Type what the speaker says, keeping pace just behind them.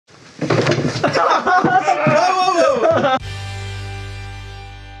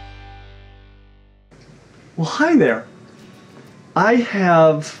Well, hi there. I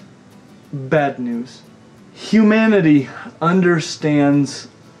have bad news. Humanity understands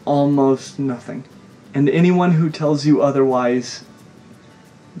almost nothing, and anyone who tells you otherwise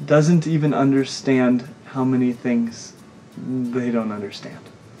doesn't even understand how many things they don't understand.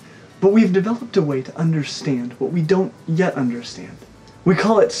 But we've developed a way to understand what we don't yet understand. We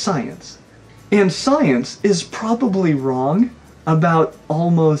call it science. And science is probably wrong about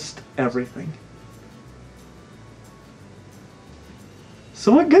almost everything.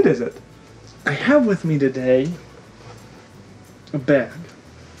 So what good is it? I have with me today a bag.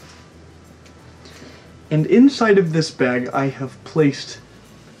 And inside of this bag I have placed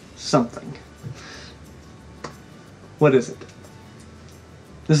something. What is it?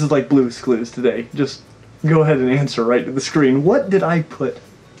 This is like Blue's Clues today. Just go ahead and answer right to the screen. What did I put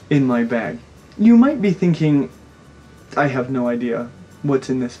in my bag? You might be thinking, I have no idea what's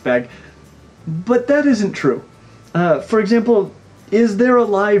in this bag. But that isn't true. For example, is there a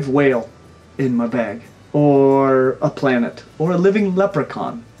live whale in my bag? Or a planet? Or a living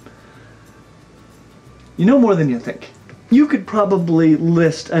leprechaun? You know more than you think. You could probably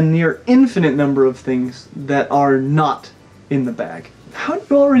list a near infinite number of things that are not in the bag. How do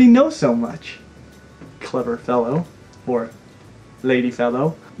you already know so much? Clever fellow. Or lady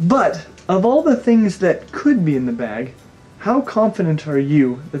fellow. But, of all the things that could be in the bag, how confident are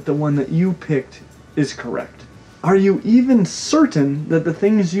you that the one that you picked is correct? Are you even certain that the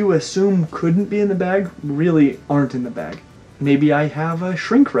things you assume couldn't be in the bag really aren't in the bag? Maybe I have a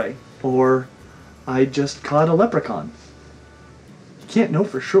shrink ray, or I just caught a leprechaun. You can't know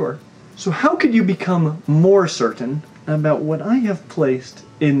for sure. So how could you become more certain about what I have placed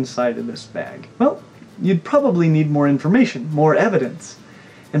inside of this bag? Well, you'd probably need more information, more evidence.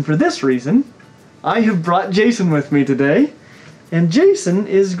 And for this reason, I have brought Jason with me today, and Jason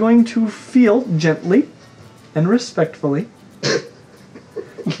is going to feel gently and respectfully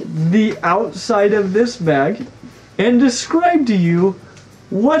the outside of this bag and describe to you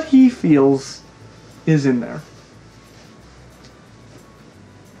what he feels is in there.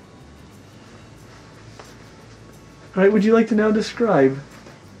 Alright, would you like to now describe?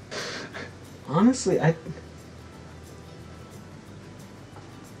 Honestly, I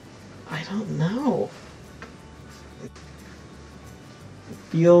don't know. It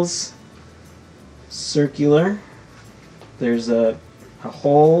feels circular. There's a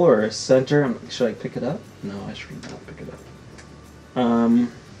hole or a center. Should I pick it up? No, I should not pick it up.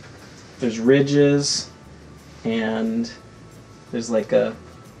 There's ridges, and there's like an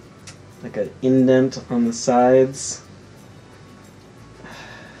indent on the sides.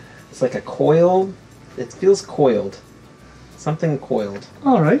 It's like a coil. It feels coiled. Something coiled.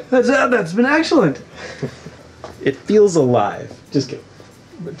 Alright, that's been excellent. It feels alive. Just kidding.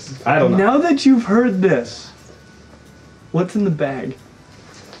 I don't know. Now that you've heard this, what's in the bag?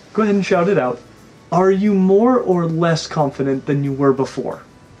 Go ahead and shout it out. Are you more or less confident than you were before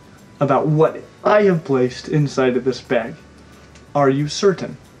about what I have placed inside of this bag? Are you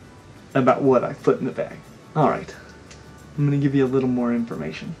certain about what I put in the bag? Alright, I'm going to give you a little more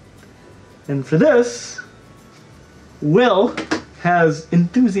information. And for this, Will has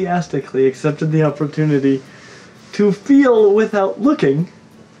enthusiastically accepted the opportunity to feel without looking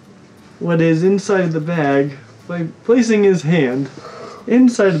what is inside of the bag by placing his hand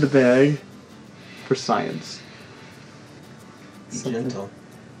inside of the bag for science. Be gentle.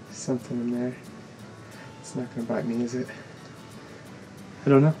 Something in there. It's not gonna bite me, is it? I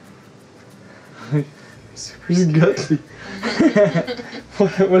don't know. Super You're gutsy.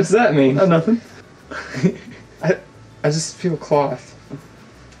 What does that mean? Nothing. I just feel cloth.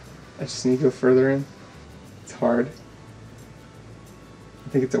 I just need to go further in. It's hard. I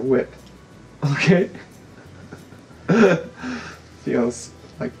think it's a whip. Okay. Feels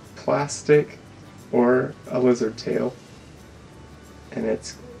like plastic or a lizard tail. And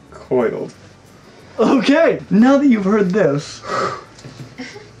it's coiled. Okay, now that you've heard this,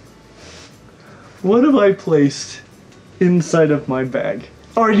 what have I placed inside of my bag?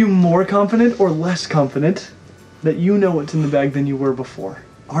 Are you more confident or less confident that you know what's in the bag than you were before?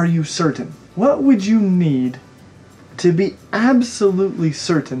 Are you certain? What would you need to be absolutely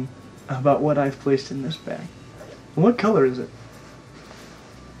certain about what I've placed in this bag? And what color is it?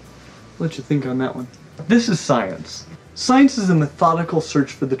 Let you think on that one. This is science. Science is a methodical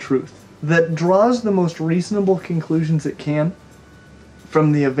search for the truth that draws the most reasonable conclusions it can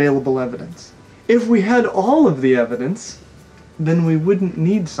from the available evidence. If we had all of the evidence, then we wouldn't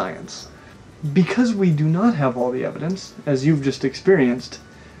need science. Because we do not have all the evidence, as you've just experienced,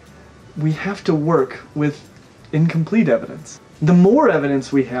 we have to work with incomplete evidence. The more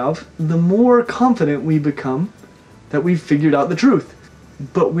evidence we have, the more confident we become that we've figured out the truth.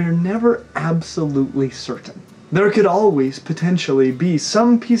 But we're never absolutely certain. There could always potentially be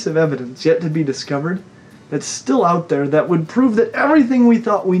some piece of evidence yet to be discovered that's still out there that would prove that everything we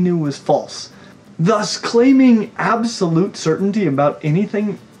thought we knew was false. Thus, claiming absolute certainty about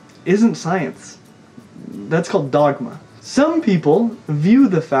anything isn't science. That's called dogma. Some people view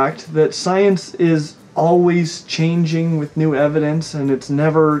the fact that science is always changing with new evidence and it's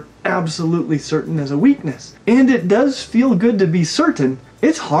never absolutely certain as a weakness. And it does feel good to be certain.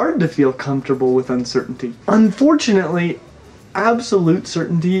 It's hard to feel comfortable with uncertainty. Unfortunately, absolute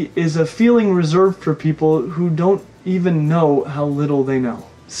certainty is a feeling reserved for people who don't even know how little they know.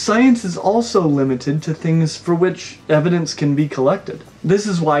 Science is also limited to things for which evidence can be collected. This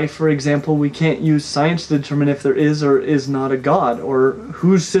is why, for example, we can't use science to determine if there is or is not a God, or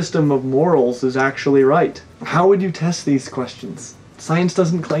whose system of morals is actually right. How would you test these questions? Science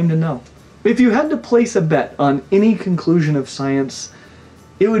doesn't claim to know. If you had to place a bet on any conclusion of science,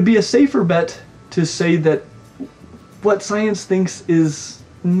 it would be a safer bet to say that what science thinks is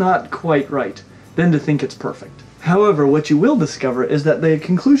not quite right than to think it's perfect. However, what you will discover is that the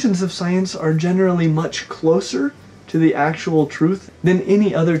conclusions of science are generally much closer to the actual truth than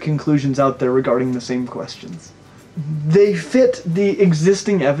any other conclusions out there regarding the same questions. They fit the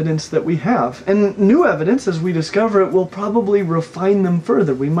existing evidence that we have, and new evidence, as we discover it, will probably refine them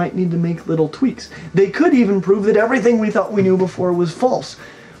further. We might need to make little tweaks. They could even prove that everything we thought we knew before was false.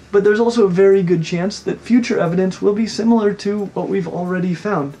 But there's also a very good chance that future evidence will be similar to what we've already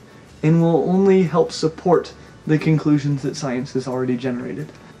found, and will only help support the conclusions that science has already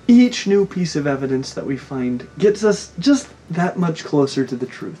generated. Each new piece of evidence that we find gets us just that much closer to the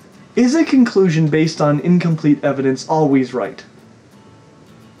truth. Is a conclusion based on incomplete evidence always right?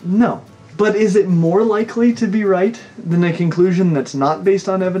 No. But is it more likely to be right than a conclusion that's not based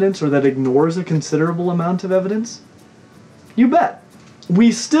on evidence or that ignores a considerable amount of evidence? You bet.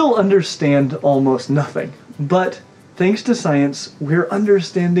 We still understand almost nothing, but thanks to science, we're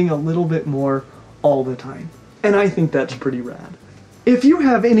understanding a little bit more all the time. And I think that's pretty rad. If you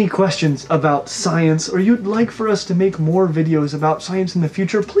have any questions about science, or you'd like for us to make more videos about science in the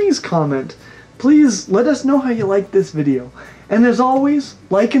future, please comment. Please let us know how you like this video. And as always,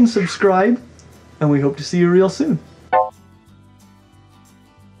 like and subscribe, and we hope to see you real soon.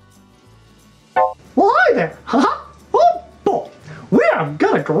 Well, hi there! Haha! Oh boy! We have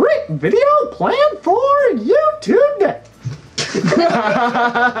got a great video planned for you today!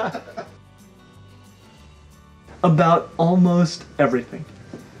 About almost everything.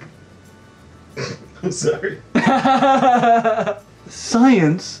 I'm sorry.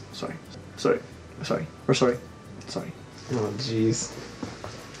 Science. Sorry. Oh, jeez.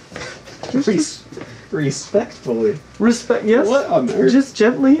 Respectfully. Respect, yes. What on earth? Just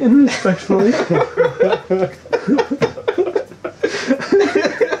gently and respectfully.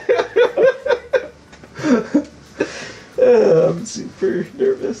 I'm super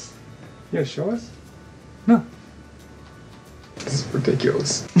nervous. You gonna show us? No. This is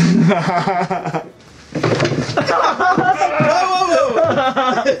ridiculous. Whoa!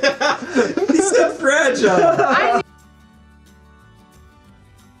 He's so fragile. I